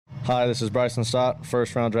Hi, this is Bryson Stott,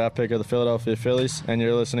 first-round draft pick of the Philadelphia Phillies, and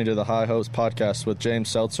you're listening to the High Hopes Podcast with James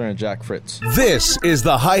Seltzer and Jack Fritz. This is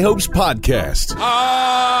the High Hopes Podcast.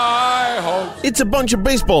 High Hopes. It's a bunch of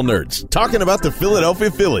baseball nerds talking about the Philadelphia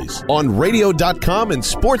Phillies on radio.com and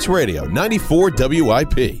Sports Radio 94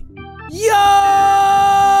 WIP. Yo!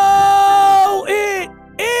 It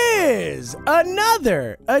is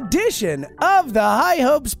another edition of the High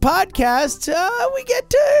Hopes Podcast. We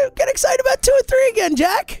get excited about 2 or 3 again,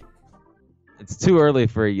 Jack. It's too early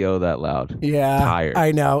for a yo that loud. Yeah, Tired.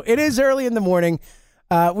 I know. It is early in the morning.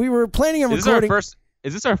 We were planning on recording.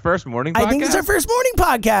 Is this our first morning podcast? I think it's our first morning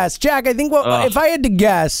podcast, Jack. I think if I had to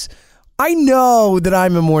guess, I know that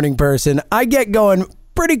I'm a morning person. I get going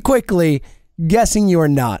pretty quickly. Guessing you are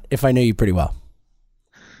not, if I know you pretty well.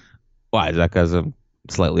 Why? Is that because I'm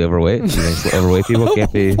slightly overweight? You think overweight people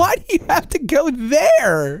can't be? Why do you have to go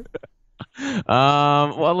there?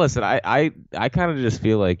 Well, listen, I kind of just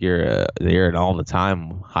feel like you're an all the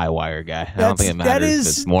time high wire guy. I don't think it matters if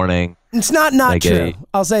it's morning. It's not like true.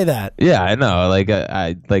 I'll say that. Yeah, I know. Like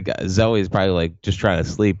Zoe's probably like just trying to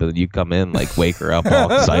sleep, and you come in like wake her up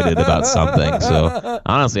all excited about something. So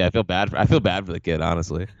honestly, I feel bad for the kid.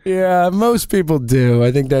 Honestly. Yeah, most people do.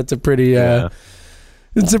 I think that's a pretty.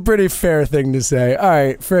 It's a pretty fair thing to say. All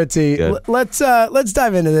right, Fritzy, let's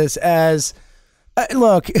dive into this as.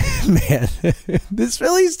 Look, man, this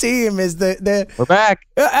Phillies team is the we're back.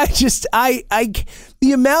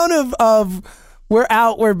 The amount of we're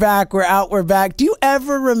out, we're back, we're out, we're back. Do you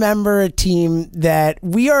ever remember a team that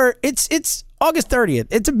it's August 30th.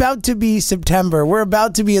 It's about to be September. We're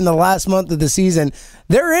about to be in the last month of the season.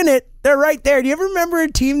 They're in it. They're right there. Do you ever remember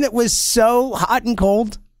a team that was so hot and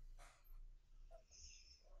cold?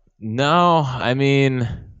 No, I mean,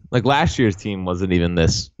 like last year's team wasn't even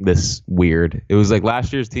this weird. It was like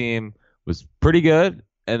last year's team was pretty good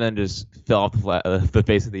and then just fell off the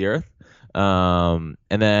face of the earth. And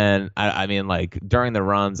then I mean, like during the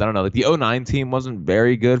runs, I don't know, like the 2009 team wasn't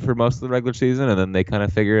very good for most of the regular season, and then they kind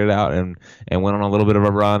of figured it out and went on a little bit of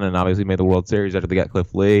a run and obviously made the World Series after they got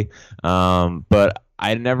Cliff Lee. But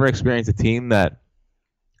I never experienced a team that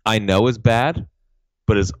I know is bad,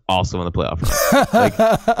 but is also in the playoff run. Like,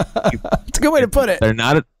 it's a good way to put it. They're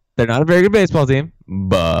not a very good baseball team,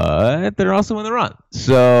 but they're also in the run.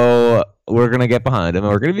 So we're going to get behind them,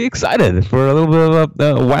 and we're going to be excited for a little bit of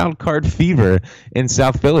a wild card fever in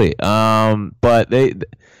South Philly. But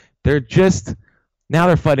they're just now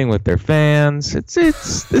they're fighting with their fans. It's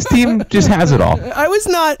this team just has it all. I was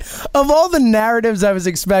not, of all the narratives I was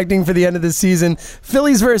expecting for the end of the season,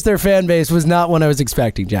 Phillies versus their fan base was not one I was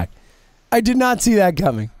expecting, Jack. I did not see that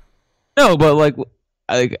coming. No, but like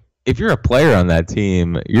if you're a player on that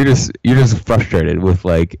team, you're just frustrated with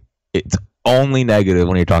like it's only negative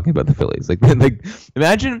when you're talking about the Phillies. Like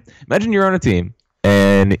imagine you're on a team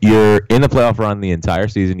and you're in the playoff run the entire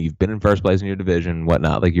season. You've been in first place in your division and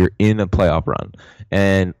whatnot. Like you're in a playoff run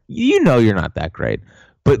and you know you're not that great.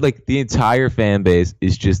 But like the entire fan base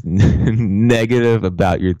is just negative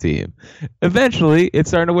about your team. Eventually, it's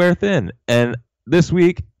starting to wear thin. And this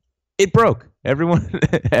week, it broke. Everyone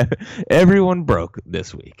broke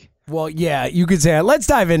this week. Well, yeah, you could say that. Let's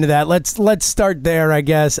dive into that. Let's start there, I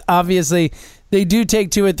guess. Obviously, they do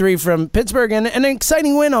take 2 or 3 from Pittsburgh, and an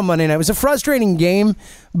exciting win on Monday night. It was a frustrating game,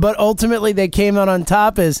 but ultimately they came out on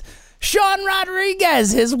top as Sean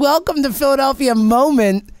Rodriguez, his welcome to Philadelphia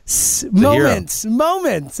moments as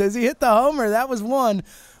he hit the homer. That was one.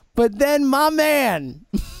 But then my man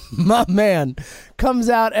comes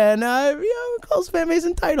out and calls fan base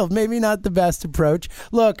entitled. Maybe not the best approach.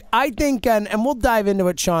 Look, I think, and we'll dive into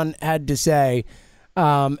what Sean had to say,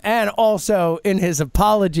 and also in his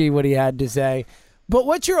apology what he had to say. But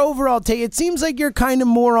what's your overall take? It seems like you're kind of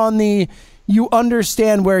more on the you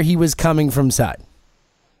understand where he was coming from side.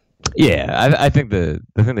 Yeah, I think the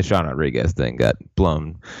Sean Rodriguez thing got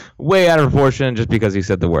blown way out of proportion just because he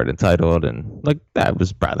said the word entitled, and like that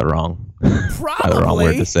was probably the wrong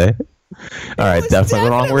word to say. All right, definitely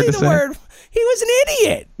the wrong word to say. He was an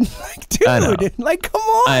idiot. Like, dude, like, come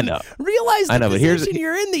on. I know. Realize the position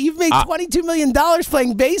you're in, that you've made $22 million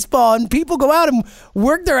playing baseball, and people go out and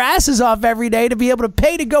work their asses off every day to be able to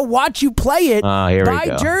pay to go watch you play it.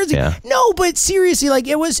 Buy jersey. Yeah. No, but seriously, like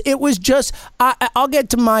it was just. I'll get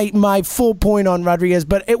to my full point on Rodriguez,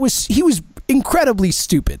 but he was incredibly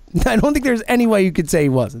stupid. I don't think there's any way you could say he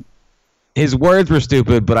wasn't. His words were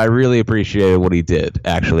stupid, but I really appreciated what he did.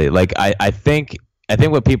 Actually, like I think I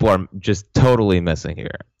think what people are just totally missing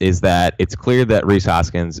here is that it's clear that Rhys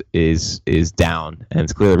Hoskins is down, and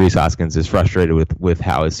it's clear that Rhys Hoskins is frustrated with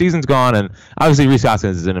how his season's gone, and obviously Rhys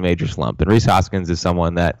Hoskins is in a major slump, and Rhys Hoskins is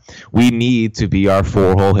someone that we need to be our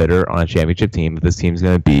 4-hole hitter on a championship team if this team's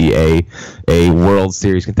going to be a World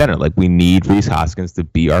Series contender. Like, we need Rhys Hoskins to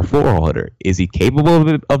be our 4-hole hitter. Is he capable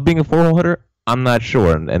of being a 4-hole hitter? I'm not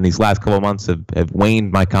sure, and these last couple of months have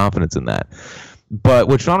waned my confidence in that. But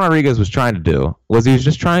what Sean Rodriguez was trying to do was he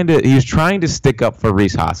was trying to stick up for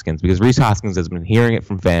Rhys Hoskins, because Rhys Hoskins has been hearing it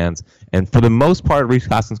from fans, and for the most part of Rhys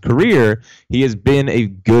Hoskins' career, he has been a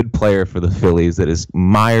good player for the Phillies that is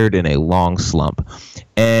mired in a long slump.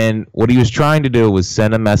 And what he was trying to do was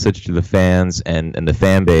send a message to the fans and the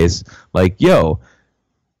fan base, like, yo,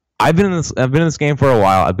 I've been in this game for a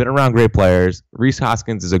while. I've been around great players. Rhys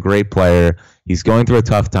Hoskins is a great player. He's going through a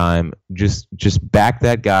tough time. Just back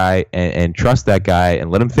that guy and trust that guy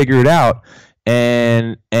and let him figure it out.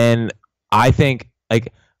 And I think,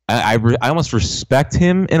 like, I almost respect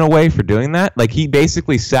him in a way for doing that. Like, he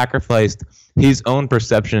basically sacrificed his own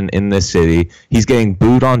perception in this city. He's getting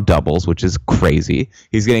booed on doubles, which is crazy.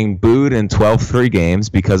 He's getting booed in 12-3 games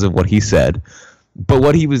because of what he said. But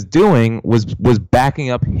what he was doing was backing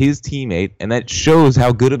up his teammate, and that shows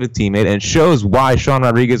how good of a teammate, and it shows why Sean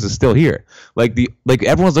Rodriguez is still here. Like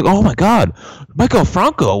everyone's like, oh my God, Michael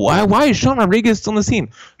Franco, why is Sean Rodriguez still on this team?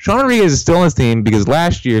 Sean Rodriguez is still on this team because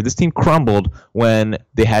last year this team crumbled when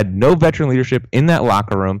they had no veteran leadership in that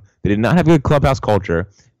locker room. They did not have good clubhouse culture.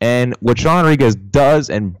 And what Sean Rodriguez does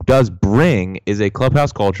bring is a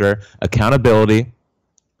clubhouse culture, accountability,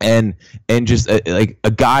 and just like a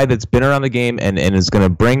guy that's been around the game and is going to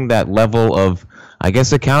bring that level of, I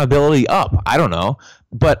guess, accountability up. I don't know.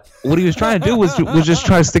 But what he was trying to do was just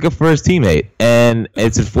try to stick up for his teammate. And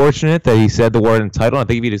it's unfortunate that he said the word entitled. I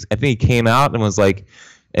think he came out and was like,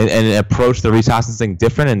 and approached the Rhys Hoskins thing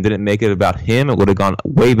different and didn't make it about him. It would have gone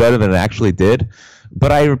way better than it actually did.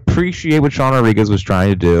 But I appreciate what Sean Rodriguez was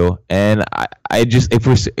trying to do, and I just, if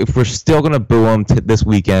we're still gonna boo him this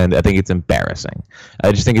weekend, I think it's embarrassing.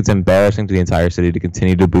 I just think it's embarrassing to the entire city to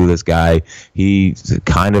continue to boo this guy. He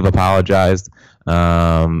kind of apologized.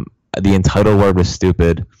 The entitled word was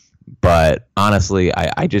stupid, but honestly,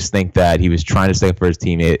 I just think that he was trying to stick up for his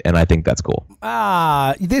teammate, and I think that's cool.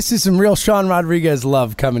 This is some real Sean Rodriguez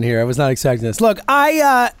love coming here. I was not expecting this. Look,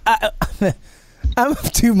 I'm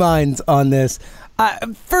of two minds on this.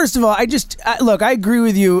 First of all, I agree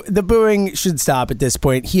with you. The booing should stop at this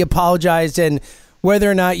point. He apologized, and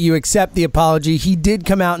whether or not you accept the apology, he did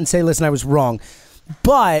come out and say, listen, I was wrong.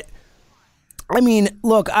 But, I mean,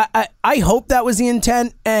 look, I hope that was the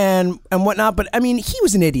intent and whatnot, but, I mean, he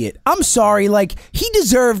was an idiot. I'm sorry. Like, he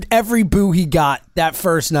deserved every boo he got that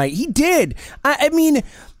first night. He did. I mean,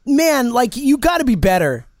 man, like, you got to be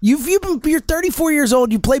better. You're 34 years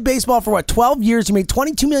old. You played baseball for 12 years. You made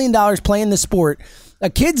 $22 million playing the sport, a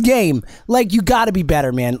kid's game. Like, you got to be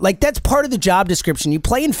better, man. Like, that's part of the job description. You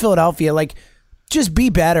play in Philadelphia. Like, just be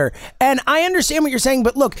better. And I understand what you're saying,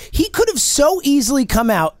 but look, he could have so easily come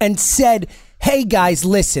out and said, hey guys,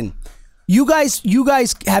 listen, you guys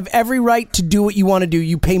have every right to do what you want to do.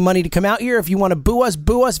 You pay money to come out here. If you want to boo us,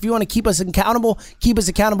 boo us. If you want to keep us accountable, keep us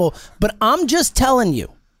accountable. But I'm just telling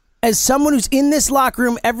you, as someone who's in this locker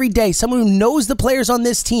room every day, someone who knows the players on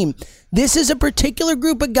this team, this is a particular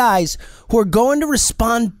group of guys who are going to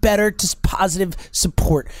respond better to positive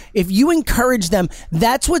support. If you encourage them,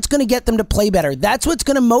 that's what's going to get them to play better. That's what's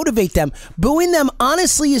going to motivate them. Booing them,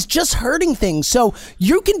 honestly, is just hurting things. So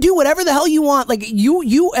you can do whatever the hell you want. Like,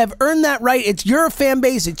 you have earned that right. It's your fan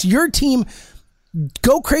base. It's your team.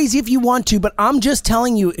 Go crazy if you want to, but I'm just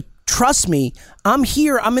telling you, trust me, I'm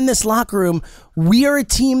here. I'm in this locker room. We are a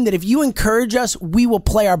team that if you encourage us, we will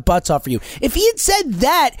play our butts off for you. If he had said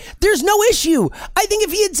that, there's no issue. I think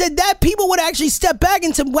if he had said that, people would actually step back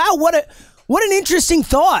and say, wow, what an interesting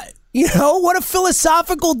thought. You know, what a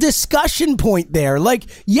philosophical discussion point there. Like,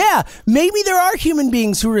 yeah, maybe there are human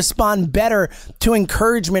beings who respond better to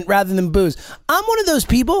encouragement rather than boos. I'm one of those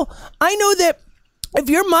people. I know that if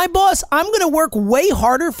you're my boss, I'm going to work way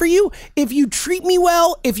harder for you if you treat me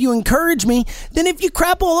well, if you encourage me, than if you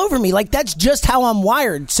crap all over me. Like, that's just how I'm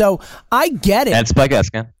wired. So I get it. And Spike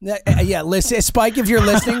Eskin. Yeah, listen, Spike, if you're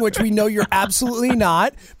listening, which we know you're absolutely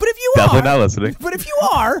not. But if you definitely not listening. But if you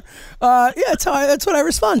are, that's what I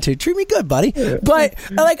respond to. Treat me good, buddy. Yeah. But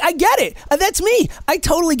like, I get it. That's me. I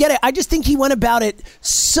totally get it. I just think he went about it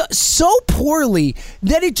so poorly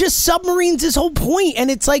that it just submarines his whole point. And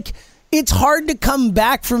it's like, it's hard to come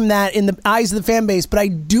back from that in the eyes of the fan base, but I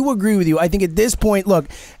do agree with you. I think at this point, look,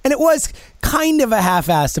 and it was kind of a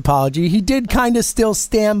half-assed apology. He did kind of still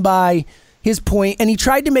stand by his point, and he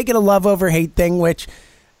tried to make it a love over hate thing, which,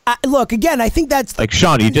 look, again, I think that's... Like,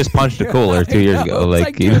 Sean, you just punched a cooler 2 years ago.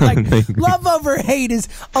 Love over hate is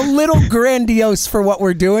a little grandiose for what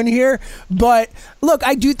we're doing here. But, look,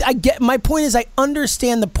 I get... My point is I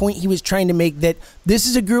understand the point he was trying to make, that this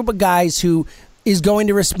is a group of guys who is going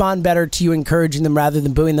to respond better to you encouraging them rather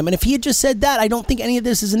than booing them. And if he had just said that, I don't think any of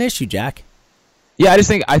this is an issue, Jack. Yeah, I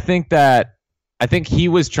think he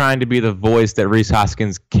was trying to be the voice that Rhys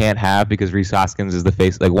Hoskins can't have, because Rhys Hoskins is the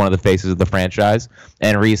face, like one of the faces of the franchise,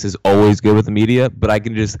 and Rhys is always good with the media. But I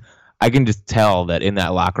can just tell that in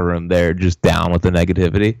that locker room they're just down with the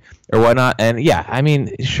negativity or whatnot. And yeah, I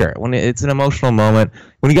mean, sure, when it's an emotional moment,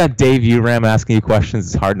 when you got Dave Uram asking you questions,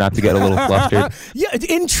 it's hard not to get a little flustered. Yeah,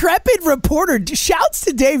 intrepid reporter. Shouts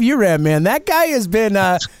to Dave Uram, man. That guy has been.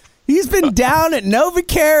 He's been down at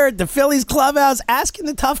NovaCare at the Phillies clubhouse asking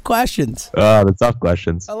the tough questions. Oh, the tough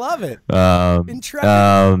questions. I love it.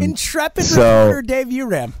 Intrepid reporter Dave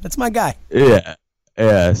Uram. That's my guy. Yeah.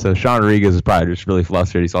 Yeah. So Sean Rodriguez is probably just really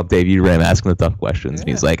flustered. He saw Dave Uram asking the tough questions. Yeah. And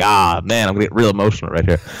he's like, man, I'm going to get real emotional right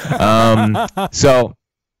here.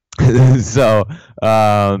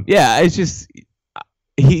 Yeah, it's just...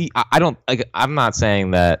 I'm not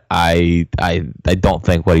saying that I don't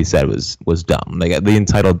think what he said was dumb. Like, the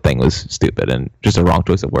entitled thing was stupid and just a wrong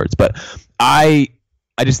choice of words. But I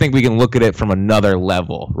just think we can look at it from another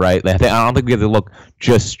level, right? I don't think we have to look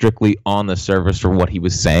just strictly on the surface for what he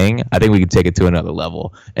was saying. I think we could take it to another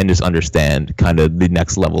level and just understand kind of the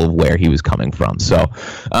next level of where he was coming from. So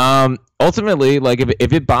ultimately, like,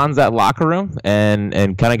 if it bonds that locker room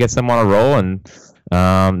and kind of gets them on a roll, and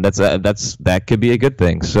that could be a good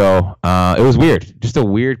thing. So it was weird, just a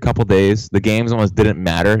weird couple days. The games almost didn't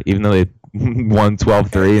matter, even though they won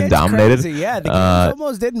 12-3 and dominated. Crazy. Yeah, the games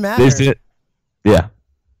almost didn't matter. Yeah,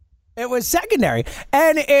 it was secondary.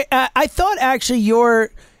 And I thought actually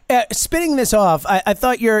your spinning this off, I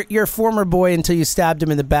thought your former boy, until you stabbed him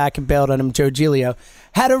in the back and bailed on him, Joe Giglio,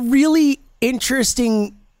 had a really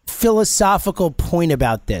interesting philosophical point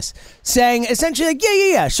about this, saying essentially like,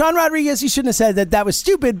 yeah, Sean Rodriguez, he shouldn't have said that was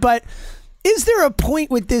stupid, but is there a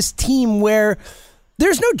point with this team where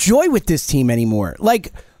there's no joy with this team anymore?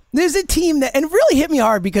 Like, there's a team that, and it really hit me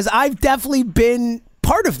hard because I've definitely been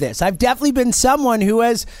part of this. I've definitely been someone who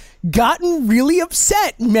has gotten really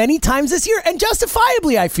upset many times this year, and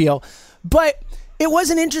justifiably, I feel. But it was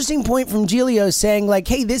an interesting point from Giglio saying like,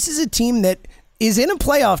 hey, this is a team that is in a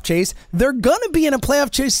playoff chase. They're going to be in a playoff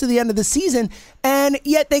chase to the end of the season, and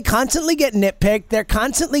yet they constantly get nitpicked. They're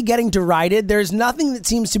constantly getting derided. There's nothing that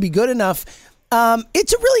seems to be good enough.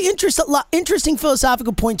 It's a really interesting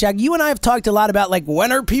philosophical point, Jack. You and I have talked a lot about, like,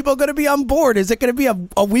 when are people going to be on board? Is it going to be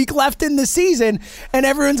a week left in the season, and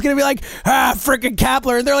everyone's going to be like, frickin'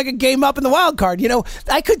 Kapler, and they're like a game up in the wild card? You know,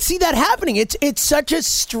 I could see that happening. It's such a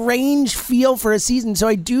strange feel for a season. So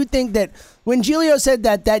I do think that when Giglio said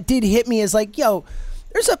that did hit me as like, yo,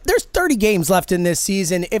 there's 30 games left in this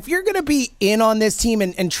season. If you're going to be in on this team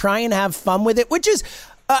and try and have fun with it, which is,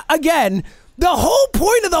 again, the whole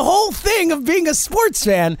point of the whole thing of being a sports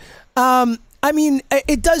fan, I mean,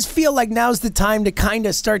 it does feel like now's the time to kind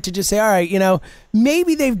of start to just say, all right, you know,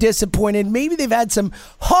 maybe they've disappointed. Maybe they've had some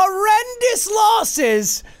horrendous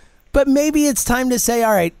losses, but maybe it's time to say,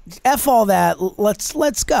 all right, F all that.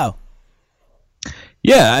 Let's go.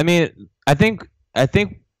 Yeah, I mean, I think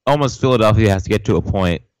almost Philadelphia has to get to a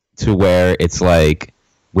point to where it's like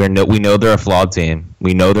we know they're a flawed team.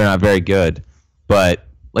 We know they're not very good, but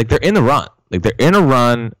like they're in the run. Like they're in a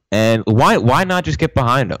run, and why not just get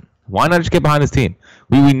behind them? Why not just get behind this team?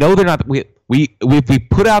 We know they're not. We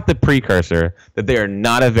put out the precursor that they are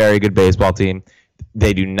not a very good baseball team.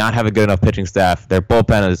 They do not have a good enough pitching staff. Their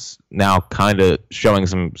bullpen is now kind of showing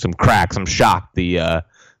some cracks. I'm shocked. The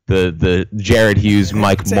Jared Hughes,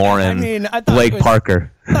 Mike Morin, Blake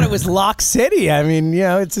Parker. I thought it was Lock City. I mean, you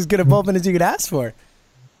know, it's as good a bullpen as you could ask for.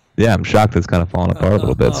 Yeah, I'm shocked it's kind of falling apart a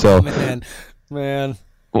little bit. So, man.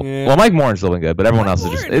 Well, Mike Morin's still been good, but everyone else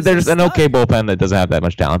is just an okay bullpen that doesn't have that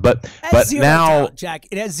much talent. But now, talent, Jack,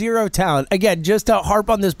 it has zero talent. Again, just to harp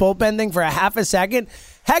on this bullpen thing for a half a second,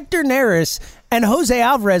 Hector Neris and Jose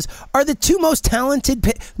Alvarez are the two most talented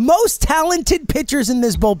pitchers in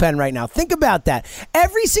this bullpen right now. Think about that.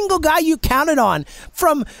 Every single guy you counted on,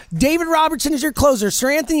 from David Robertson as your closer,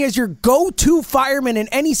 Sir Anthony as your go-to fireman in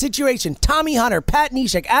any situation, Tommy Hunter, Pat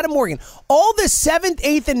Neshek, Adam Morgan, all the 7th,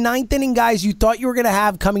 8th, and 9th inning guys you thought you were going to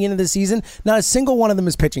have coming into the season, not a single one of them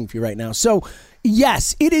is pitching for you right now. So,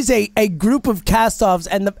 yes, it is a group of cast-offs,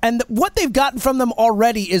 and what they've gotten from them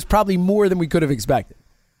already is probably more than we could have expected.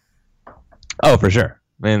 Oh, for sure.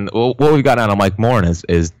 I mean, what we've got out of Mike Morin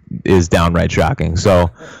is downright shocking. So,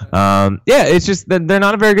 it's just that they're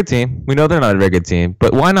not a very good team. We know they're not a very good team,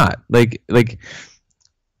 but why not? Like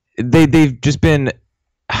they've just been.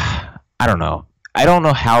 I don't know. I don't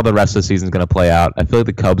know how the rest of the season is going to play out. I feel like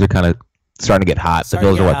the Cubs are kind of starting to get hot. The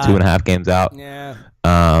Phillies are 2.5 games out. Yeah.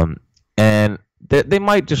 And they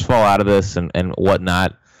might just fall out of this and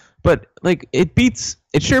whatnot. But like it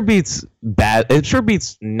sure beats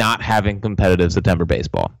not having competitive September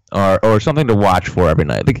baseball or something to watch for every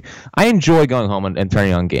night. Like I enjoy going home and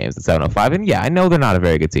turning on games at 7:05. And yeah, I know they're not a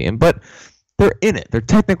very good team, but they're in it. They're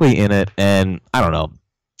technically in it, and I don't know.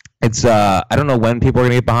 It's I don't know when people are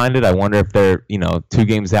gonna get behind it. I wonder if they're 2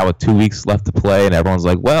 games out with 2 weeks left to play, and everyone's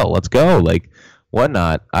like, well, let's go, like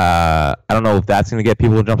whatnot. I don't know if that's gonna get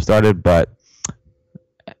people jump started, but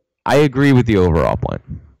I agree with the overall point.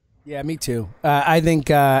 Yeah, me too. I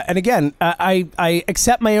think, and again, I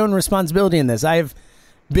accept my own responsibility in this. I've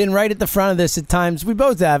been right at the front of this at times. We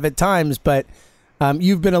both have at times, but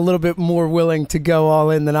you've been a little bit more willing to go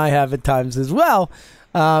all in than I have at times as well.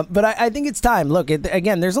 But I think it's time. Look,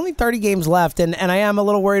 again, there's only 30 games left, and I am a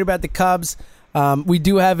little worried about the Cubs. We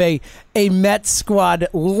do have a Mets squad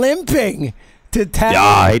limping to 10. Yeah,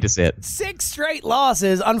 I hate to see it. 6 straight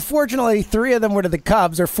losses. Unfortunately, 3 of them were to the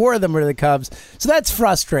Cubs, or 4 of them were to the Cubs. So that's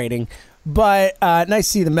frustrating. But nice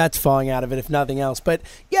to see the Mets falling out of it, if nothing else. But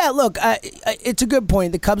yeah, look, it's a good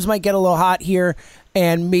point. The Cubs might get a little hot here,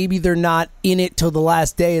 and maybe they're not in it till the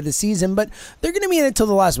last day of the season, but they're going to be in it till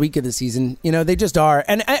the last week of the season. They just are.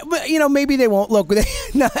 And, maybe they won't. Look,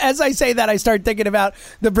 as I say that, I start thinking about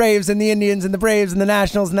the Braves and the Indians and the Braves and the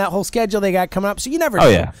Nationals and that whole schedule they got coming up. So you never know.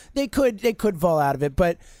 Yeah. They could fall out of it.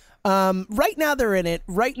 But right now they're in it.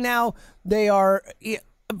 Right now they are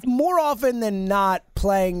more often than not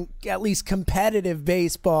playing at least competitive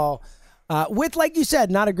baseball with, like you said,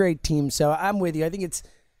 not a great team. So I'm with you. I think it's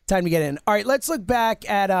time to get in. All right, let's look back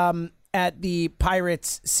at the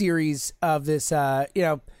Pirates series of this.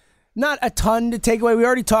 Not a ton to take away. We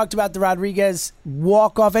already talked about the Rodriguez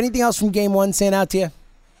walk-off. Anything else from Game 1 stand out to you?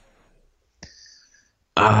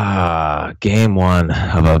 Game 1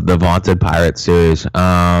 of the vaunted Pirates series.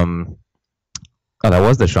 That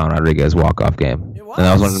was the Sean Rodriguez walk-off game. It was. And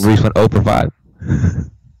that was when Reese went 0 for 5.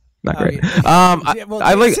 Not great.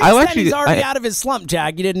 He's already out of his slump,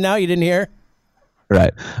 Jack. You didn't know? You didn't hear?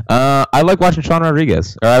 Right. I like watching Sean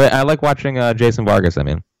Rodriguez. I like watching Jason Vargas, I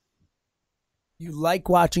mean. You like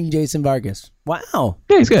watching Jason Vargas? Wow.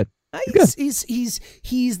 Yeah, he's good.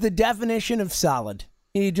 He's the definition of solid.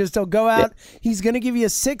 He'll go out. Yeah. He's going to give you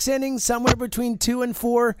 6 innings, somewhere between 2 and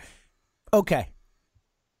 4. Okay.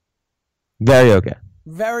 Very okay.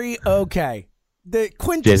 Very okay. The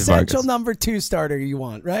quintessential number 2 starter you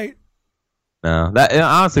want, right? No,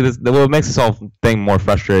 honestly, what makes this whole thing more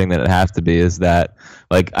frustrating than it has to be is that,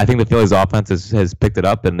 I think the Phillies offense has picked it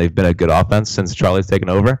up, and they've been a good offense since Charlie's taken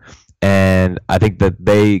over. And I think that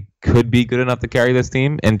they could be good enough to carry this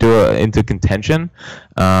team into contention,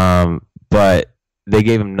 but they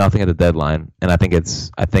gave him nothing at the deadline, and I think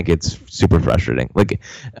it's super frustrating.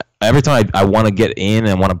 Every time I want to get in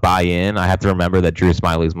and want to buy in, I have to remember that Drew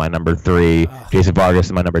Smyly is my number 3, Jason Vargas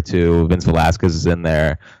is my number 2, Vince Velasquez is in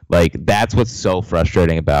there. That's what's so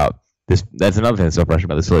frustrating about this. That's another thing that's so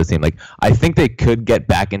frustrating about this Phillies team. I think they could get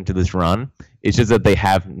back into this run. It's just that they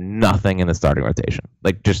have nothing in the starting rotation.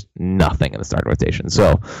 Just nothing in the starting rotation.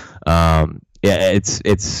 So,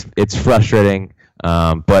 it's frustrating.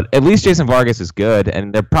 But at least Jason Vargas is good,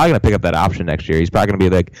 and they're probably going to pick up that option next year. He's probably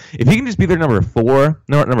going to be if he can just be their number 4,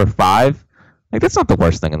 number 5, that's not the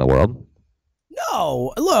worst thing in the world.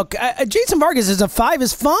 No, look, Jason Vargas as a 5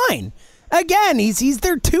 is fine. Again, he's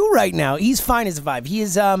their 2 right now. He's fine as a 5. He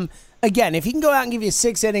is again, if he can go out and give you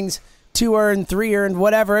 6 innings, 2 earned, 3 earned,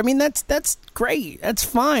 whatever. I mean, that's great. That's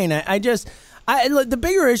fine. The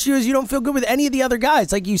bigger issue is you don't feel good with any of the other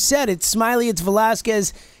guys. Like you said, it's Smyly, it's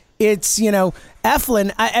Velasquez. It's,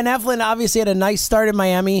 Eflin. And Eflin obviously had a nice start in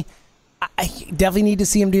Miami. I definitely need to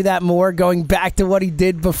see him do that more, going back to what he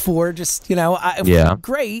did before. Just,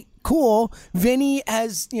 great, cool. Vinny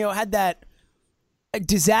has, had that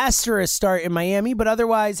disastrous start in Miami, but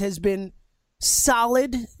otherwise has been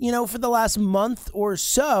solid, for the last month or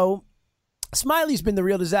so. Smiley's been the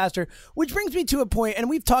real disaster, which brings me to a point, and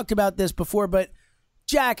we've talked about this before, but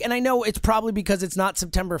Jack, and I know it's probably because it's not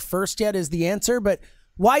September 1st yet is the answer, but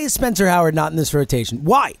why is Spencer Howard not in this rotation?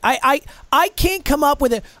 Why? I can't come up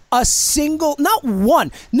with a single, not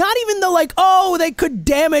one, not even the they could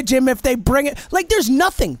damage him if they bring it. There's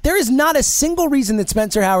nothing. There is not a single reason that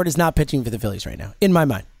Spencer Howard is not pitching for the Phillies right now, in my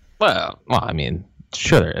mind. Well, I mean,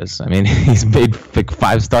 sure there is. I mean, he's made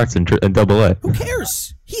 5 starts in AA. Who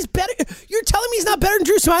cares? He's better. you're telling me he's not better than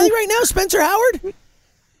Drew Smiley right now, Spencer Howard?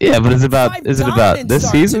 Yeah, but is it about this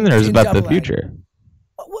season or is it about the future?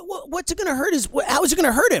 What's it going to hurt? How is it going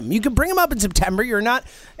to hurt him? You can bring him up in September. You're not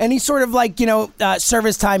any sort of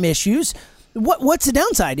service time issues. What's the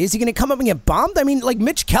downside? Is he going to come up and get bombed? I mean, like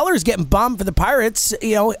Mitch Keller's getting bombed for the Pirates. I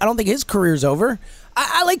don't think his career's over.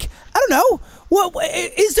 I don't know.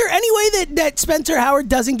 Is there any way that Spencer Howard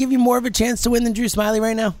doesn't give you more of a chance to win than Drew Smiley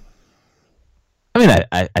right now? I mean,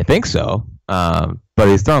 I think so. But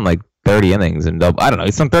he's throwing like 30 innings in double. I don't know.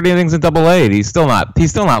 He's thrown 30 innings in Double-A. He's still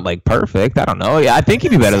not like perfect. I don't know. Yeah, I think he'd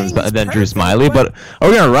be better than Drew Smiley. But are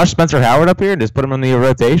we gonna rush Spencer Howard up here and just put him in the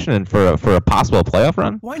rotation and for a possible playoff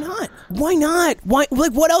run? Why not? Why?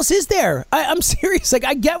 Like, what else is there? I'm serious. Like,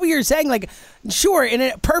 I get what you're saying. Like, sure, in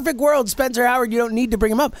a perfect world, Spencer Howard, you don't need to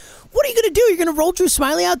bring him up. What are you gonna do? You're gonna roll Drew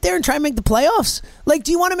Smiley out there and try and make the playoffs? Like,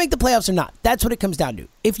 do you want to make the playoffs or not? That's what it comes down to.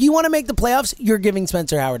 If you want to make the playoffs, you're giving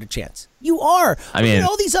Spencer Howard a chance. You are. I mean,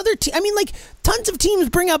 all these other teams. I mean, like, tons of teams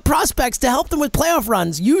bring up prospects to help them with playoff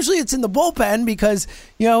runs. Usually it's in the bullpen because,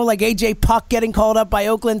 like AJ Puck getting called up by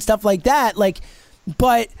Oakland, stuff like that. Like,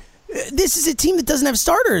 but this is a team that doesn't have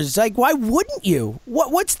starters. Like, why wouldn't you?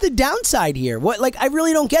 What's the downside here? I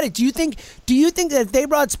really don't get it. Do you think that if they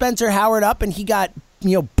brought Spencer Howard up and he got,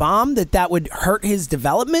 bombed, that would hurt his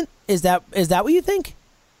development? Is that what you think?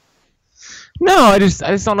 No, I just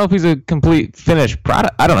don't know if he's a complete finished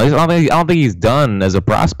product. I don't know. I don't think he's done as a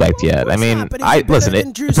prospect yet. I mean,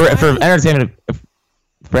 listen, for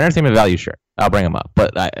entertainment value, sure, I'll bring him up.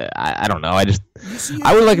 But I don't know. I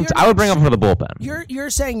would bring him for the bullpen.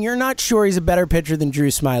 You're saying you're not sure he's a better pitcher than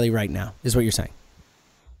Drew Smiley right now, is what you're saying?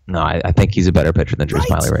 No, I think he's a better pitcher than Drew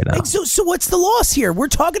Smiley right now. Like, so what's the loss here? We're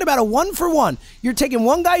talking about a 1-for-1. You're taking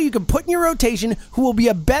one guy you can put in your rotation who will be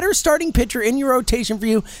a better starting pitcher in your rotation for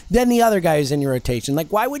you than the other guy who's in your rotation.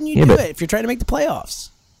 Like, why wouldn't you do it if you're trying to make the playoffs?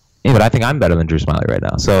 Yeah, but I think I'm better than Drew Smiley right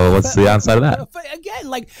now. So what's the downside of that?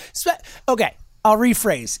 Again, okay, I'll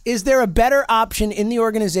rephrase. Is there a better option in the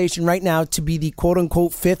organization right now to be the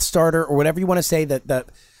quote-unquote fifth starter or whatever you want to say to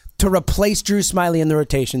replace Drew Smiley in the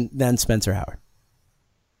rotation than Spencer Howard?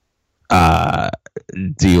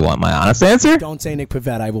 Do you want my honest answer? Don't say Nick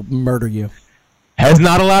Pivetta. I will murder you. Has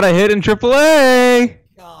not a lot of hit in AAA.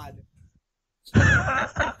 God.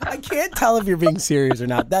 I can't tell if you're being serious or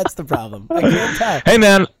not. That's the problem. I can't tell. Hey,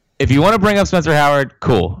 man, if you want to bring up Spencer Howard,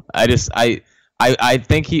 cool. I think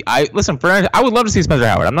I would love to see Spencer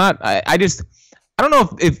Howard. I don't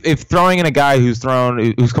know if throwing in a guy who's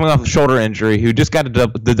coming off a shoulder injury, who just got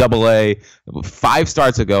the Double-A 5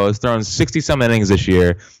 starts ago, has thrown 60-some innings this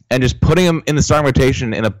year, and just putting him in the starting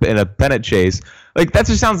rotation in a pennant chase, like, that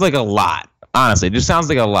just sounds like a lot. Honestly, it just sounds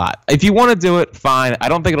like a lot. If you want to do it, fine. I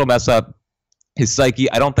don't think it'll mess up his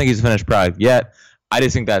psyche. I don't think he's a finished product yet. I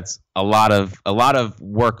just think that's a lot of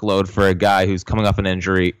workload for a guy who's coming off an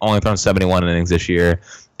injury, only thrown 71 innings this year,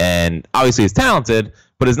 and obviously he's talented,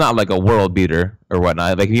 but it's not like a world beater or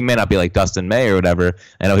whatnot. Like, he may not be like Dustin May or whatever.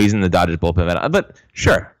 I know he's in the Dodgers bullpen, but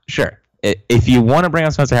sure. If you want to bring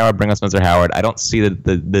up Spencer Howard, bring up Spencer Howard. I don't see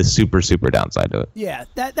the super downside to it. Yeah,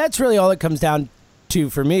 that's really all it comes down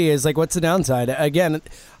to for me is, like, what's the downside? Again,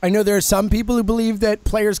 I know there are some people who believe that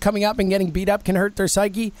players coming up and getting beat up can hurt their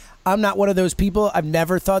psyche. I'm not one of those people. I've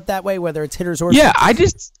never thought that way, whether it's hitters or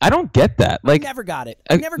pitchers. I don't get that. Like, I never got it.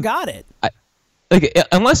 I never got it.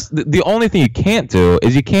 Unless the only thing you can't do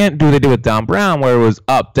is you can't do what they did with Don Brown, where it was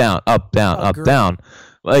up, down, up, down, up, down.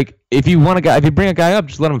 Like, if you bring a guy up,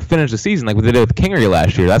 just let him finish the season, like what they did with Kingery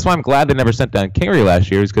last year. That's why I'm glad they never sent down Kingery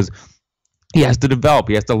last year, is because he has to develop,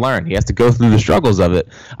 he has to learn, he has to go through the struggles of it.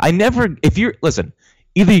 Listen,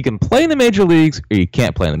 either you can play in the major leagues or you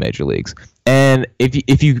can't play in the major leagues. And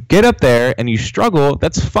if you get up there and you struggle,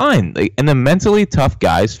 that's fine. And the mentally tough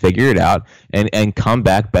guys figure it out and come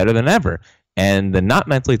back better than ever. And the not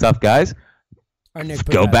mentally tough guys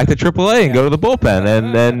go back to AAA and go to the bullpen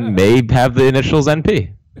and then maybe have the initials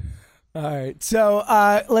NP. All right. So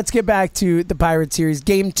let's get back to the Pirates series.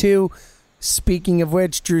 Game 2, speaking of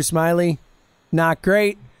which, Drew Smiley, not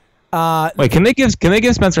great. Wait, can they give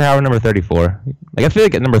Spencer Howard number 34? Like, I feel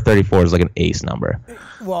like number 34 is like an ace number.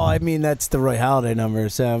 Well, I mean, that's the Roy Halladay number,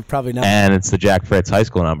 so probably not. And it's the Jack Fritz high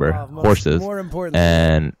school number. Horses. More important.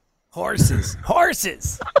 And horses.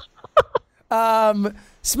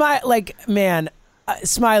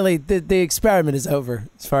 Smiley, the experiment is over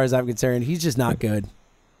as far as I'm concerned. He's just not good.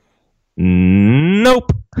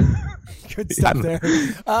 Nope. Good stuff there.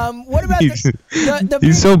 What about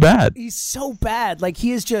he's so bad. He's so bad. Like,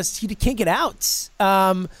 he can't get outs.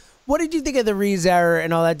 What did you think of the Reese error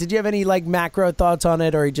and all that? Did you have any, like, macro thoughts on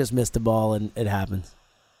it, or he just missed the ball and it happens?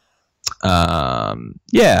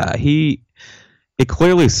 Yeah, it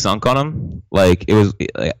clearly sunk on him. Like it was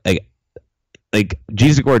like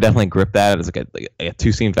G. Segura definitely gripped that as like a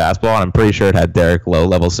two-seam fastball, and I'm pretty sure it had Derek Lowe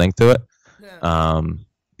level sink to it. Yeah.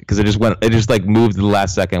 Because it just like moved to the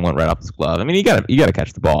last second and went right off his glove. I mean, you gotta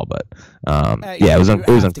catch the ball, but it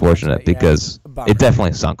was unfortunate because it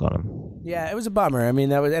definitely sunk on him. Yeah, it was a bummer. I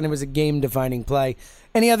mean, it was a game-defining play.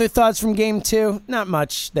 Any other thoughts from Game 2? Not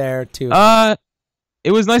much there, too.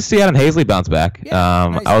 It was nice to see Adam Hazley bounce back.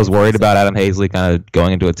 Yeah, I was worried about Adam Hazley kind of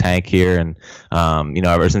going into a tank here, and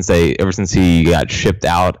ever since he got shipped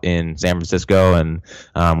out in San Francisco and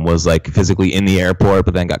was like physically in the airport,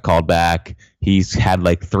 but then got called back. He's had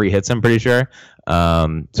like 3 hits, I'm pretty sure.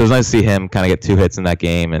 So it was nice to see him kind of get 2 hits in that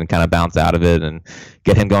game and kind of bounce out of it and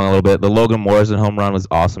get him going a little bit. The Logan Morrison home run was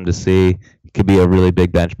awesome to see. He could be a really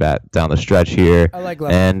big bench bat down the stretch here. I like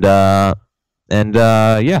Logan. And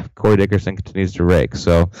Corey Dickerson continues to rake.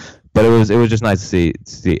 So, but it was just nice to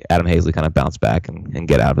see Adam Hazley kind of bounce back and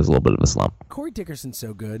get out of his little bit of a slump. Corey Dickerson's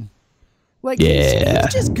so good. Like,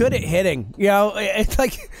 he's just good at hitting. You know, it's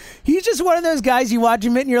like he's just one of those guys you watch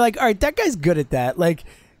him hit and you're like, all right, that guy's good at that. Like,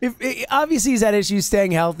 obviously he's had issues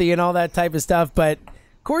staying healthy and all that type of stuff, but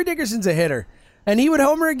Corey Dickerson's a hitter. And he would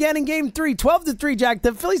homer again in Game 3, 12-3, Jack.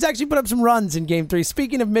 The Phillies actually put up some runs in Game 3.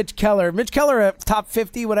 Speaking of Mitch Keller, a top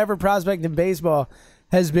 50, whatever prospect in baseball,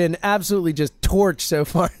 has been absolutely just torched so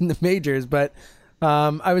far in the majors. But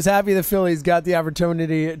I was happy the Phillies got the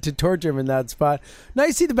opportunity to torch him in that spot. Nice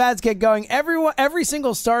to see the bats get going. Every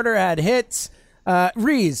single starter had hits.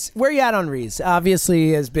 Rhys, where you at on Rhys? Obviously,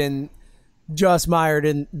 he has been just mired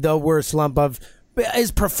in the worst slump of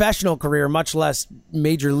his professional career, much less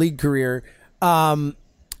major league career.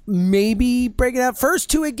 Maybe breaking out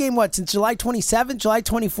first 2-hit game, since July 27th, July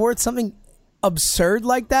 24th, something absurd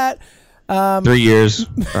like that. 3 years,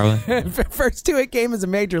 probably. First 2-hit game as a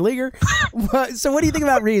major leaguer. So what do you think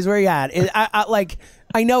about Rhys? Where you at?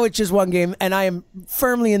 I know it's just one game, and I am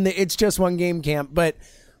firmly in the it's just one game camp, but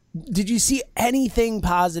did you see anything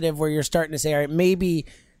positive where you're starting to say, all right, maybe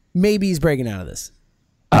he's breaking out of this?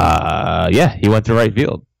 He went to right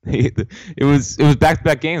field. It was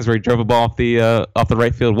back-to-back games where he drove a ball off the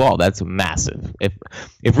right field wall. That's massive.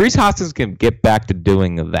 If Rhys Hoskins can get back to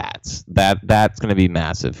doing that's going to be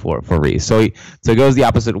massive for Rhys. So he goes the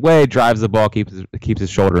opposite way, drives the ball, keeps his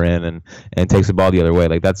shoulder in, and takes the ball the other way.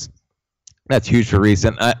 Like that's huge for Rhys.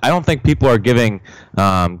 And I don't think people are giving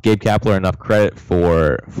Gabe Kapler enough credit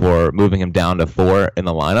for moving him down to 4 in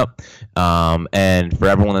the lineup. And for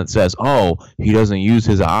everyone that says, oh, he doesn't use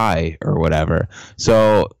his eye or whatever.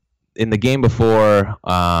 So in the game before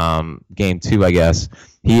Game 2, I guess,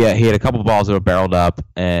 he had a couple balls that were barreled up,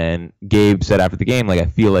 and Gabe said after the game, like, I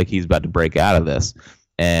feel like he's about to break out of this.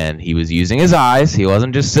 And he was using his eyes. He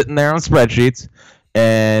wasn't just sitting there on spreadsheets.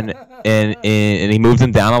 And he moved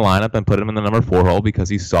him down the lineup and put him in the number 4 hole because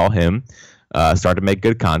he saw him start to make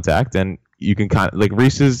good contact. And you can kind of like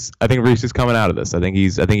I think Rhys is coming out of this. I think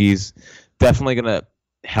he's definitely gonna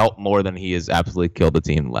help more than he has absolutely killed the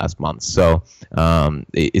team last month. So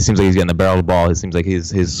it seems like he's getting the barrel of the ball. It seems like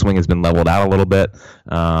his swing has been leveled out a little bit.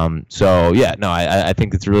 I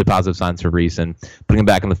think it's really positive signs for Rhys, and putting him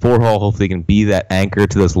back in the 4 hole. Hopefully, he can be that anchor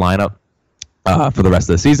to this lineup for the rest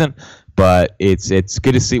of the season. But it's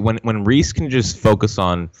good to see when Rhys can just focus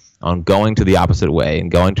on going to the opposite way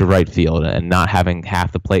and going to right field and not having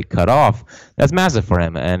half the plate cut off. That's massive for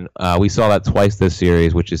him, and we saw that twice this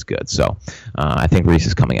series, which is good. So I think Rhys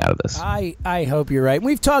is coming out of this. I hope you're right.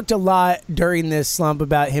 We've talked a lot during this slump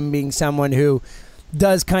about him being someone who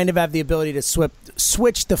does kind of have the ability to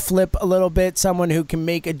switch the flip a little bit, someone who can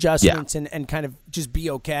make adjustments and kind of just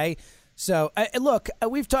be okay. So, look,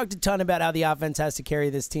 we've talked a ton about how the offense has to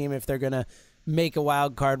carry this team if they're going to make a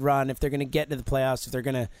wild card run, if they're going to get into the playoffs, if they're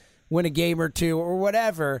going to win a game or two or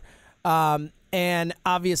whatever. And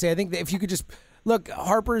obviously, I think that if you could just look,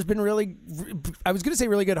 Harper's been really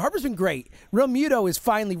good. Harper's been great. Real Muto is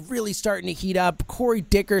finally really starting to heat up. Corey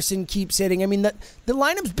Dickerson keeps hitting. I mean, the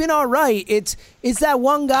lineup's been all right. It's that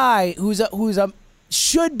one guy who's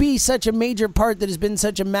should be such a major part that has been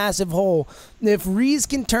such a massive hole. If Rhys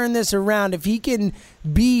can turn this around, if he can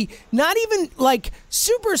be not even like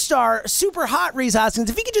superstar, super hot Rhys Hoskins,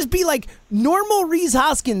 if he could just be like normal Rhys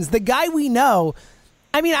Hoskins, the guy we know,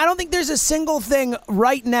 I mean, I don't think there's a single thing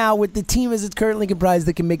right now with the team as it's currently comprised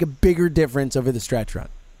that can make a bigger difference over the stretch run.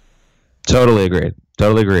 Totally agreed.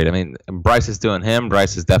 I mean, Bryce is doing him.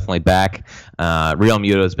 Bryce is definitely back. Real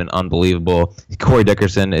Muto has been unbelievable. Corey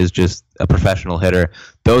Dickerson is just a professional hitter.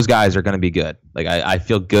 Those guys are going to be good. Like I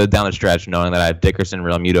feel good down the stretch knowing that I have Dickerson,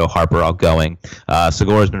 Real Muto, Harper all going.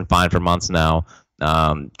 Segura's been fine for months now.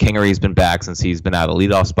 Kingery's been back since he's been out of the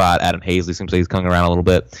leadoff spot. Adam Hazley seems like he's coming around a little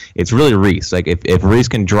bit. It's really Reese. Like if Reese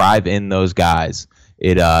can drive in those guys,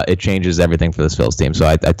 it changes everything for this Phillies team. So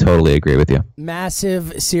I totally agree with you.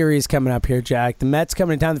 Massive series coming up here, Jack. The Mets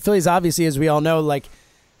coming to town. The Phillies, obviously, as we all know,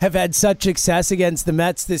 have had such success against the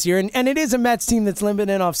Mets this year. And it is a Mets team that's limping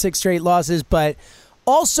in off 6 straight losses, but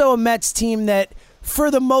also a Mets team that, for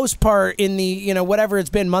the most part, in the, whatever it's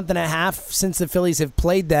been, month and a half since the Phillies have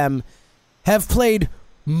played them, have played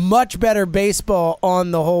much better baseball on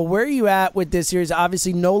the whole. Where are you at with this series?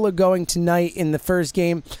 Obviously, Nola going tonight in the first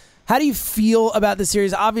game. How do you feel about the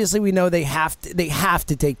series? Obviously, we know they have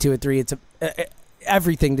to take 2 or 3. It's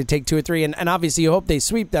everything to take 2 or 3, and obviously you hope they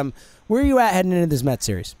sweep them. Where are you at heading into this Mets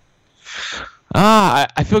series?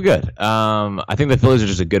 I feel good. I think the Phillies are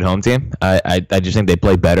just a good home team. I just think they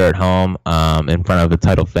play better at home in front of the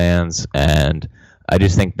title fans, and I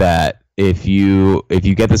just think that if you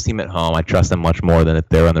get this team at home, I trust them much more than if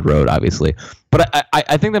they're on the road, obviously. But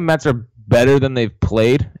I think the Mets are better than they've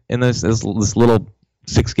played in this little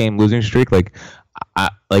 6-game losing streak. Like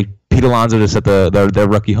Pete Alonso just set their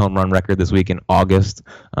rookie home run record this week in August.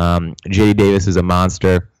 J.D. Davis is a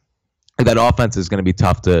monster. That offense is going to be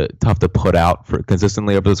tough to put out for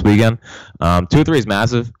consistently over this weekend. 2 or 3 is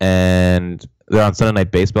massive, and they're on Sunday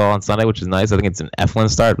Night Baseball on Sunday, which is nice. I think it's an Eflin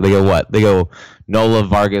start. They go what? They go Nola,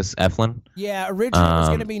 Vargas, Eflin. Yeah, originally it was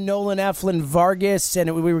going to be Nolan, Eflin, Vargas,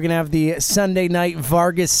 and we were going to have the Sunday Night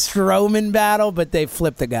Vargas-Stroman battle, but they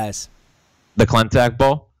flipped the guys. The Klentak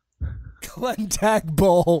Bowl? Klentak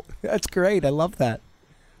Bowl. That's great. I love that.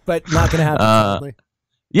 But not going to happen, probably.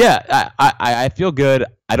 Yeah, I feel good.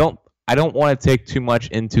 I don't want to take too much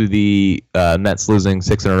into the Mets losing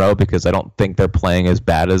 6 in a row because I don't think they're playing as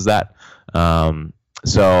bad as that.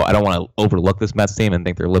 So I don't want to overlook this Mets team and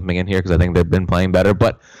think they're limping in here because I think they've been playing better.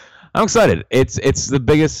 But I'm excited. It's the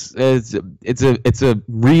biggest. It's a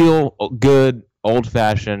real good old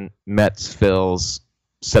fashioned Mets Phils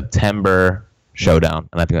September showdown,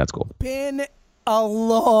 and I think that's cool. Been a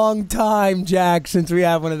long time, Jack, since we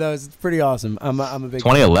have one of those. It's pretty awesome. I'm a big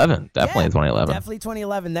 2011, definitely 2011. Definitely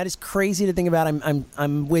 2011. That is crazy to think about.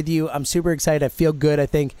 I'm with you. I'm super excited. I feel good. I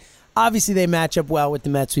think obviously they match up well with the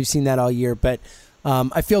Mets. We've seen that all year, but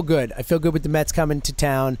I feel good. I feel good with the Mets coming to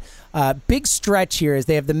town. Big stretch here is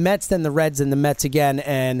they have the Mets, then the Reds, and the Mets again,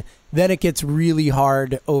 and then it gets really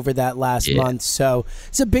hard over that last month. So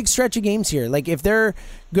it's a big stretch of games here. Like if they're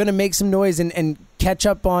going to make some noise and catch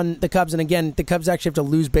up on the Cubs, and again, the Cubs actually have to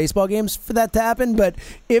lose baseball games for that to happen, but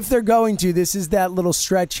if they're going to, this is that little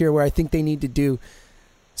stretch here where I think they need to do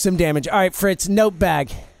some damage. All right, Fritz, note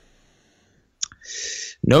bag.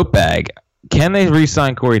 Note bag. Can they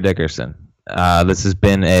re-sign Corey Dickerson? This has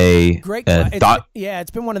been a great thought.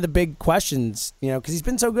 It's been one of the big questions, because he's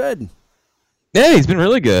been so good. Yeah, he's been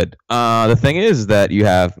really good. The thing is that you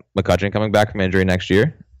have McCutchen coming back from injury next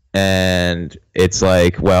year, and it's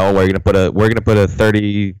like, well, we're gonna put a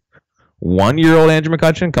 31-year-old Andrew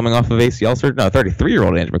McCutchen coming off of ACL surgery. No,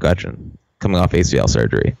 33-year-old Andrew McCutchen coming off ACL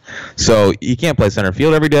surgery. So he can't play center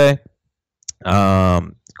field every day.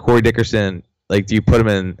 Corey Dickerson, do you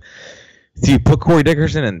put Corey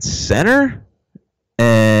Dickerson in center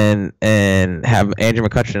and have Andrew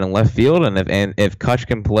McCutchen in left field? And if Kutch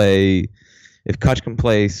can play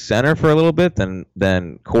center for a little bit,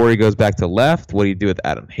 then Corey goes back to left. What do you do with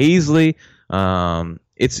Adam Hazley?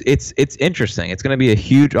 It's interesting. It's going to be a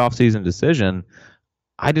huge offseason decision.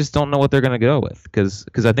 I just don't know what they're going to go with because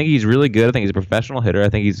I think he's really good. I think he's a professional hitter. I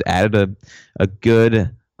think he's added a good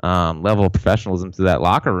level of professionalism to that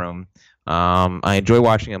locker room. I enjoy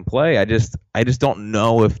watching him play. I just don't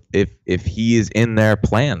know if he is in their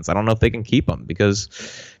plans. I don't know if they can keep him because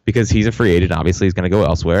he's a free agent. Obviously, he's going to go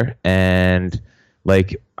elsewhere, and I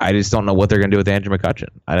just don't know what they're going to do with Andrew McCutchen.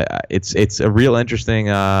 It's a real interesting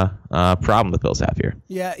problem the Bills have here.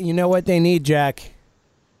 Yeah, you know what they need, Jack?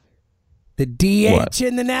 The DH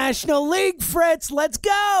in the National League, Fritz. Let's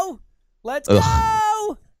go. Let's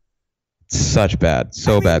go. Such bad,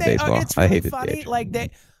 bad baseball. It's really I hate funny.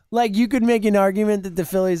 it. You could make an argument that the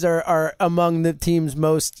Phillies are among the teams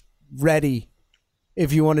most ready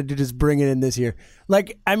if you wanted to just bring it in this year.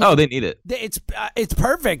 They need it. It's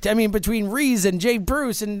perfect. I mean, between Reese and Jay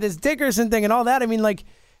Bruce and this Dickerson thing and all that,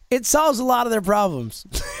 it solves a lot of their problems.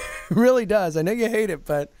 It really does. I know you hate it,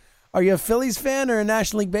 but are you a Phillies fan or a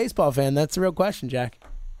National League Baseball fan? That's the real question, Jack.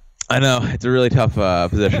 I know. It's a really tough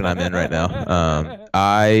position I'm in right now.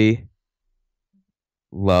 I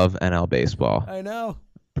love NL baseball. I know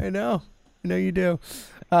you do.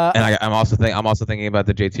 And I'm also thinking about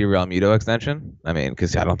the JT Realmuto extension.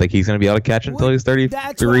 Because I don't think he's going to be able to catch until he's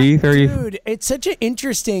 33, 30. Dude, it's such an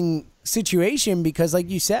interesting situation because, like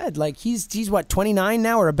you said, like he's what, 29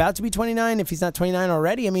 now or about to be 29 if he's not 29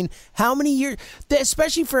 already. I mean, how many years,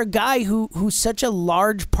 especially for a guy who's such a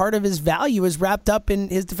large part of his value is wrapped up in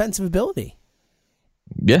his defensive ability.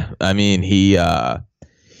 Yeah, I mean,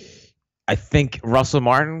 I think Russell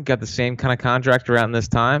Martin got the same kind of contract around this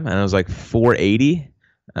time, and it was like $480.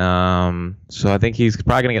 So I think he's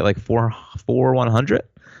probably gonna get like $100.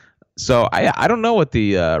 So I don't know what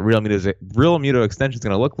the Real Muto extension is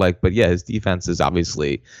gonna look like, but yeah, his defense is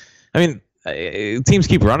obviously. I mean, teams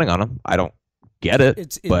keep running on him. I don't get it.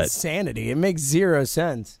 It's insanity. It makes zero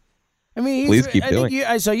sense. I mean, please keep doing.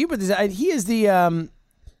 I saw you put this. He is the.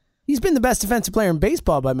 He's been the best defensive player in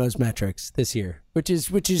baseball by most metrics this year, which is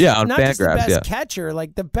on not just the Fangraphs, best catcher,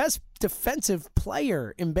 like the best defensive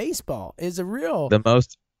player in baseball is a real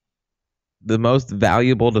the most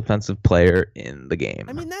valuable defensive player in the game.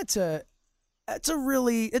 I mean, it's a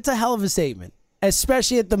hell of a statement,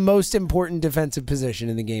 especially at the most important defensive position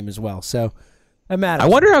in the game as well. So I'm mad. I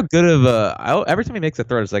wonder how good of every time he makes a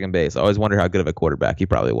throw to second base, I always wonder how good of a quarterback he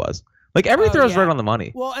probably was. Like every throw is right on the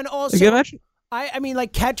money. Well, and also, can you imagine? I mean,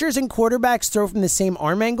 like catchers and quarterbacks throw from the same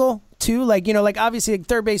arm angle too. Like, like obviously like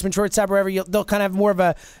third baseman, shortstop, wherever they'll kind of have more of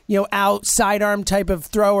a, outside arm type of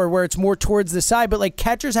thrower where it's more towards the side. But like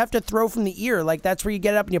catchers have to throw from the ear. Like that's where you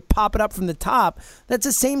get it up and you pop it up from the top. That's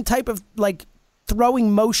the same type of like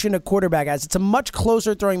throwing motion a quarterback has. It's a much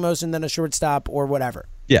closer throwing motion than a shortstop or whatever.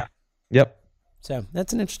 Yeah. Yep. So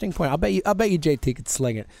that's an interesting point. I'll bet you JT could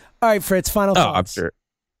sling it. All right, Fritz, final thoughts.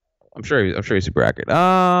 I'm sure he's super accurate.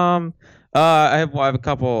 I have a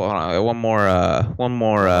couple. One more.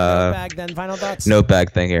 Notebag, then final thoughts.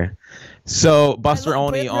 Notebag thing here. So Buster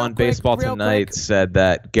Olney on Baseball Tonight said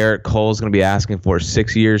that Garrett Cole is going to be asking for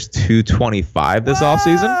 6 years, $225 this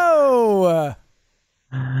offseason.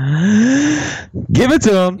 Give it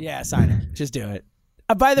to him. Yeah, sign it. Just do it.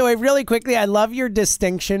 By the way, really quickly, I love your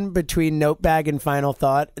distinction between notebag and final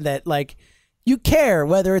thought. That like. You care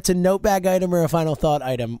whether it's a notebag item or a final thought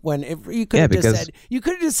item. When you could have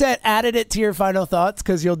just said added it to your final thoughts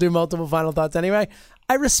because you'll do multiple final thoughts anyway.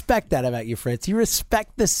 I respect that about you, Fritz. You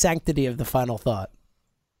respect the sanctity of the final thought.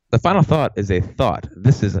 The final thought is a thought.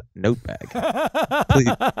 This is a notebag.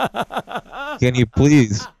 Please. Can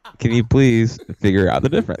you please figure out the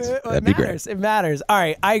difference? That'd be great. It matters. All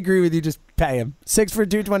right, I agree with you. Just pay him 6 for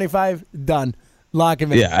 $225. Done. Lock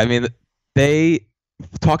him in. Yeah, I mean they.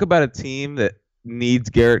 Talk about a team that needs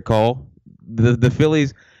Garrett Cole. The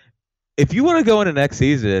Phillies, if you want to go into next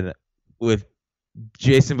season with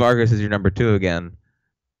Jason Vargas as your number 2 again,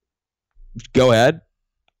 go ahead.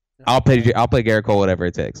 I'll play Garrett Cole whatever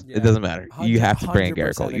it takes. Yeah. It doesn't matter. You have to bring in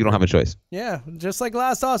Garrett Cole. You don't have a choice. Yeah, just like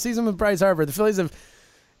last offseason with Bryce Harper, the Phillies have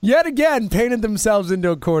yet again painted themselves into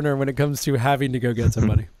a corner when it comes to having to go get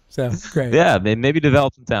somebody. So great. Yeah, maybe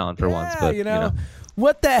develop some talent for once, but you know.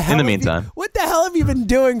 What the hell? In the meantime, what the hell have you been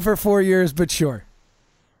doing for 4 years? But sure.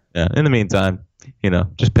 Yeah. In the meantime,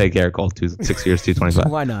 just pay Garrett Cole 6 years, $225.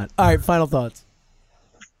 Why not? All right. Final thoughts.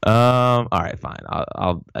 All right. Fine.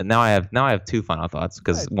 I'll now I have 2 final thoughts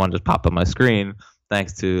because one just popped on my screen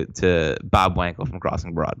thanks to Bob Wankel from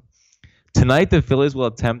Crossing Broad. Tonight, the Phillies will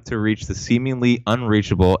attempt to reach the seemingly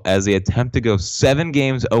unreachable as they attempt to go 7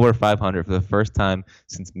 games over 500 for the first time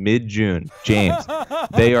since mid-June. James,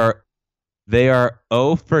 they are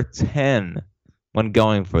 0 for 10 when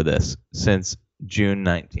going for this since June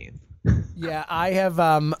 19th. Yeah, I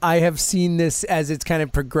have seen this as it's kind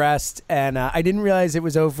of progressed, and I didn't realize it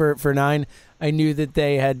was 0 for 9. I knew that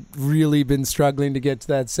they had really been struggling to get to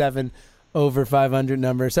that 7 over 500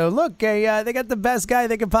 number. So look, they got the best guy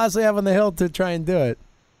they could possibly have on the hill to try and do it.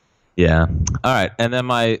 Yeah. All right, and then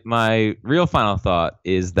my real final thought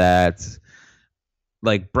is that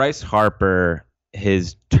like Bryce Harper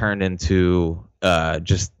has turned into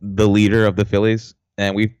just the leader of the Phillies,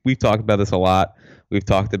 and we've talked about this a lot. We've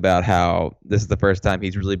talked about how this is the first time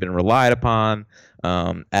he's really been relied upon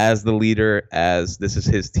as the leader, as this is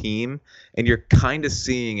his team, and you're kind of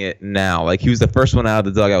seeing it now. Like he was the first one out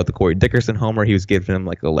of the dugout with the Corey Dickerson homer. He was giving him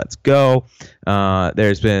like a let's go.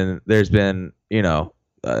 There's been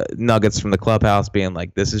nuggets from the clubhouse being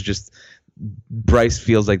like, this is just. Bryce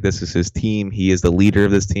feels like this is his team. He is the leader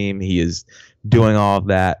of this team. He is doing all of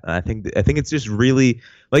that. And I think it's just really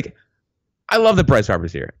like I love that Bryce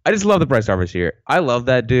Harper's here. I just love that Bryce Harper's here. I love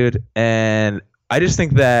that dude, and I just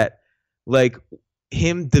think that like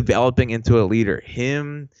him developing into a leader,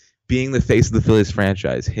 him being the face of the Phillies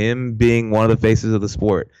franchise, him being one of the faces of the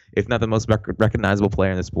sport, if not the most recognizable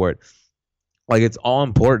player in the sport. Like, it's all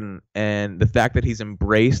important, and the fact that he's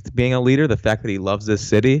embraced being a leader, the fact that he loves this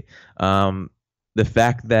city, the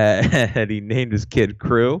fact that he named his kid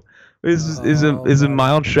Crew, is a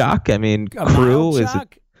mild shock. I mean, A Crew mild is.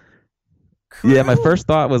 shock? Yeah, my Crew? first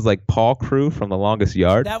thought was like Paul Crew from The Longest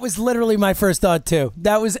Yard. That was literally my first thought too.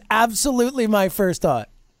 That was absolutely my first thought.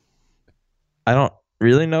 I don't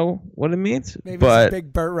really know what it means, Maybe but he's a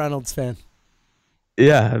big Burt Reynolds fan.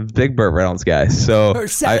 yeah, big Burt Reynolds guy. So Or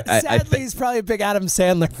sadly, he's probably a big Adam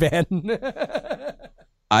Sandler fan.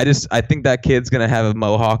 I think that kid's gonna have a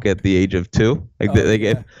mohawk at the age of 2.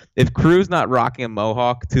 If Crew's not rocking a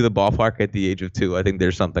mohawk to the ballpark at the age of 2, I think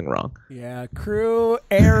there's something wrong. Yeah, Crew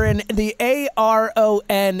Aaron, the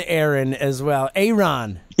Aron Aaron as well.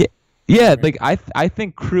 Aaron. Yeah, like I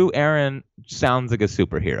think Crew Aaron sounds like a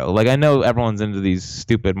superhero. Like I know everyone's into these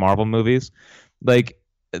stupid Marvel movies. Like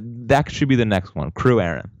that should be the next one. Crew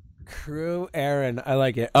Aaron. Crew Aaron. I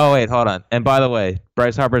like it. Oh wait, hold on. And by the way,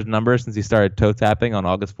 Bryce Harper's numbers since he started toe tapping on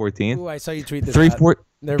August 14th. Ooh, I saw you tweet this.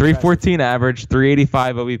 314 average,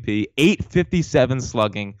 385 OBP, 857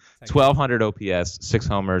 slugging, 1200 OPS, 6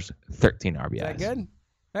 homers, 13 RBIs. Is that good?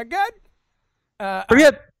 That good? Pretty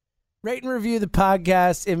good. Rate and review the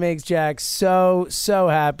podcast. It makes Jack so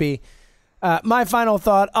happy. My final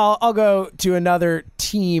thought, I'll go to another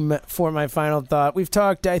team for my final thought. We've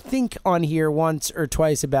talked, I think, on here once or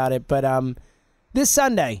twice about it, but this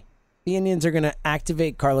Sunday, the Indians are going to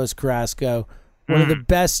activate Carlos Carrasco, one of the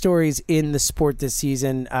best stories in the sport this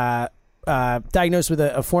season. Diagnosed with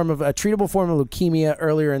a treatable form of leukemia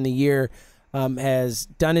earlier in the year, has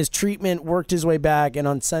done his treatment, worked his way back, and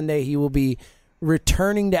on Sunday he will be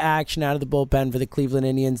returning to action out of the bullpen for the Cleveland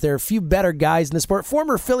Indians. There are a few better guys in the sport.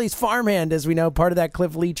 Former Phillies farmhand, as we know, part of that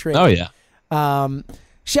Cliff Lee trade. Oh, yeah.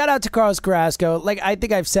 Shout out to Carlos Carrasco. Like I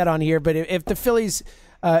think I've said on here, but if the Phillies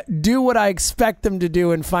do what I expect them to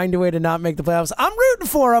do and find a way to not make the playoffs, I'm rooting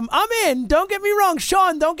for them. I'm in. Don't get me wrong.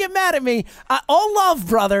 Sean, don't get mad at me. All love,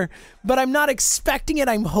 brother, but I'm not expecting it.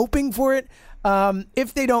 I'm hoping for it.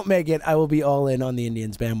 If they don't make it, I will be all in on the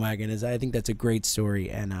Indians bandwagon, as I think that's a great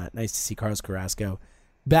story, and nice to see Carlos Carrasco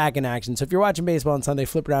back in action. So if you're watching baseball on Sunday,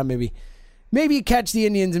 flip around, maybe you catch the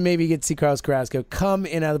Indians and maybe you get to see Carlos Carrasco come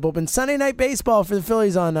in out of the bullpen. Sunday night baseball for the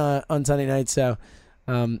Phillies on Sunday night, so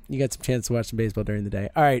you got some chance to watch some baseball during the day.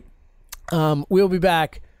 All right, we'll be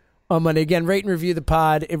back on Monday. Again, rate and review the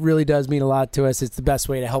pod. It really does mean a lot to us. It's the best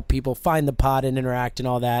way to help people find the pod and interact and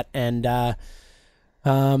all that, and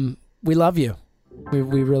we love you. We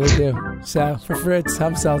really do. So for Fritz,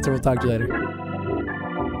 I'm Seltzer. We'll talk to you later.